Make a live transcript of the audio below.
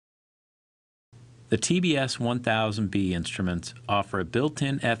The TBS1000B instruments offer a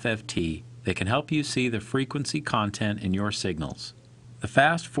built-in FFT that can help you see the frequency content in your signals. The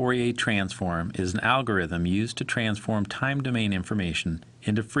fast Fourier transform is an algorithm used to transform time domain information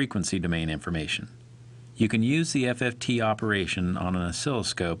into frequency domain information. You can use the FFT operation on an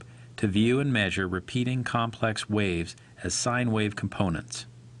oscilloscope to view and measure repeating complex waves as sine wave components.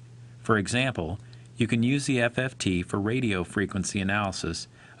 For example, you can use the FFT for radio frequency analysis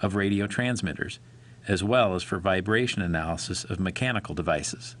of radio transmitters, as well as for vibration analysis of mechanical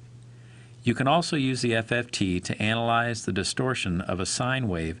devices. You can also use the FFT to analyze the distortion of a sine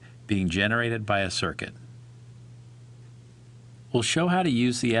wave being generated by a circuit. We'll show how to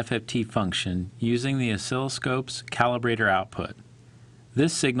use the FFT function using the oscilloscope's calibrator output.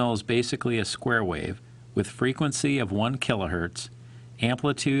 This signal is basically a square wave with frequency of 1 kHz,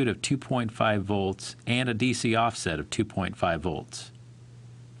 amplitude of 2.5 volts, and a DC offset of 2.5 volts.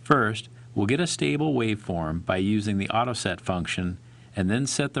 First, we'll get a stable waveform by using the autoset function and then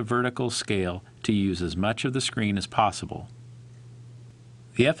set the vertical scale to use as much of the screen as possible.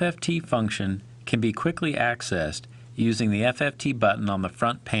 The FFT function can be quickly accessed using the FFT button on the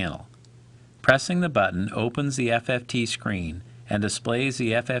front panel. Pressing the button opens the FFT screen and displays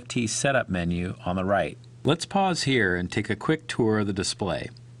the FFT setup menu on the right. Let's pause here and take a quick tour of the display.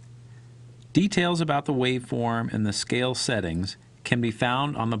 Details about the waveform and the scale settings can be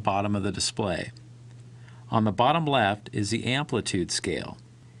found on the bottom of the display. On the bottom left is the amplitude scale.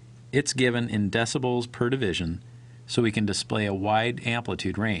 It's given in decibels per division, so we can display a wide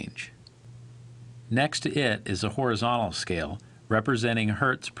amplitude range. Next to it is a horizontal scale representing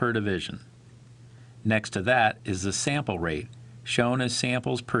hertz per division. Next to that is the sample rate, shown as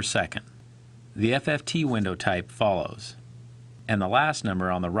samples per second. The FFT window type follows. And the last number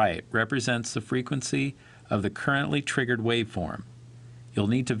on the right represents the frequency of the currently triggered waveform. You'll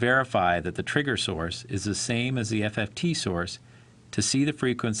need to verify that the trigger source is the same as the FFT source to see the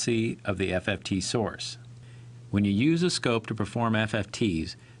frequency of the FFT source. When you use a scope to perform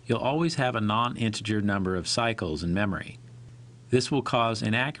FFTs, you'll always have a non-integer number of cycles in memory. This will cause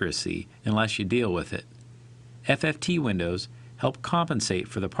inaccuracy unless you deal with it. FFT windows help compensate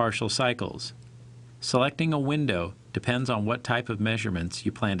for the partial cycles. Selecting a window depends on what type of measurements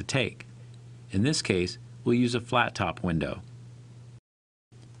you plan to take. In this case, we'll use a flat top window.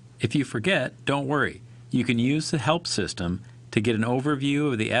 If you forget, don't worry. You can use the help system to get an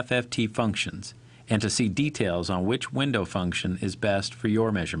overview of the FFT functions and to see details on which window function is best for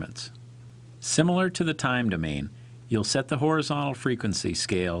your measurements. Similar to the time domain, you'll set the horizontal frequency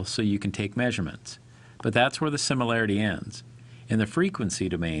scale so you can take measurements, but that's where the similarity ends. In the frequency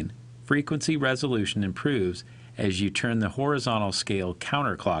domain, frequency resolution improves as you turn the horizontal scale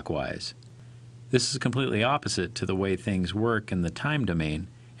counterclockwise. This is completely opposite to the way things work in the time domain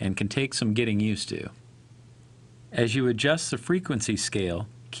and can take some getting used to. As you adjust the frequency scale,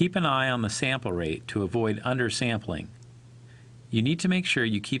 keep an eye on the sample rate to avoid undersampling. You need to make sure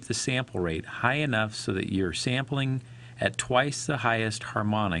you keep the sample rate high enough so that you're sampling at twice the highest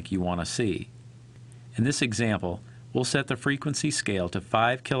harmonic you want to see. In this example, we'll set the frequency scale to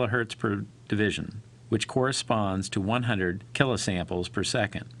 5 kHz per division, which corresponds to 100 kilosamples per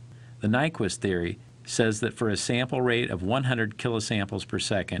second. The Nyquist theory says that for a sample rate of 100 kilosamples per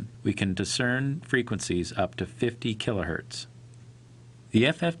second, we can discern frequencies up to 50 kilohertz. The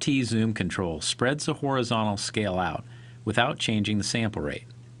FFT zoom control spreads the horizontal scale out without changing the sample rate.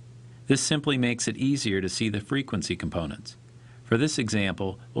 This simply makes it easier to see the frequency components. For this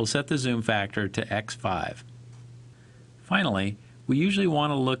example, we'll set the zoom factor to x5. Finally, we usually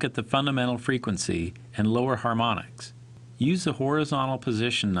want to look at the fundamental frequency and lower harmonics. Use the horizontal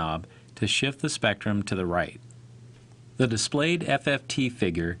position knob to shift the spectrum to the right. The displayed FFT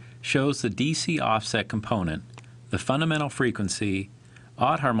figure shows the DC offset component, the fundamental frequency,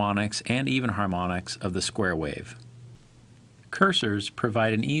 odd harmonics, and even harmonics of the square wave. Cursors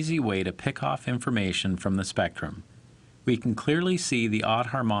provide an easy way to pick off information from the spectrum. We can clearly see the odd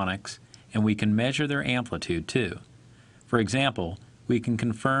harmonics, and we can measure their amplitude too. For example, we can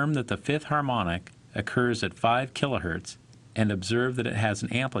confirm that the fifth harmonic occurs at 5 kHz and observe that it has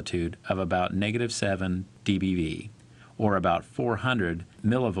an amplitude of about -7 dBV, or about 400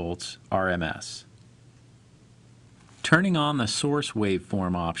 millivolts RMS. Turning on the source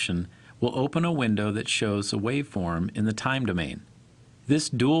waveform option will open a window that shows the waveform in the time domain. This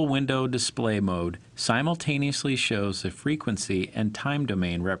dual window display mode simultaneously shows the frequency and time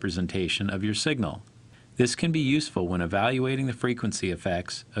domain representation of your signal. This can be useful when evaluating the frequency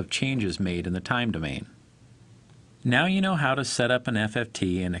effects of changes made in the time domain. Now you know how to set up an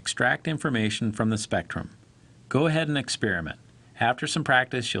FFT and extract information from the spectrum. Go ahead and experiment. After some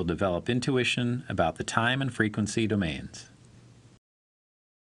practice, you'll develop intuition about the time and frequency domains.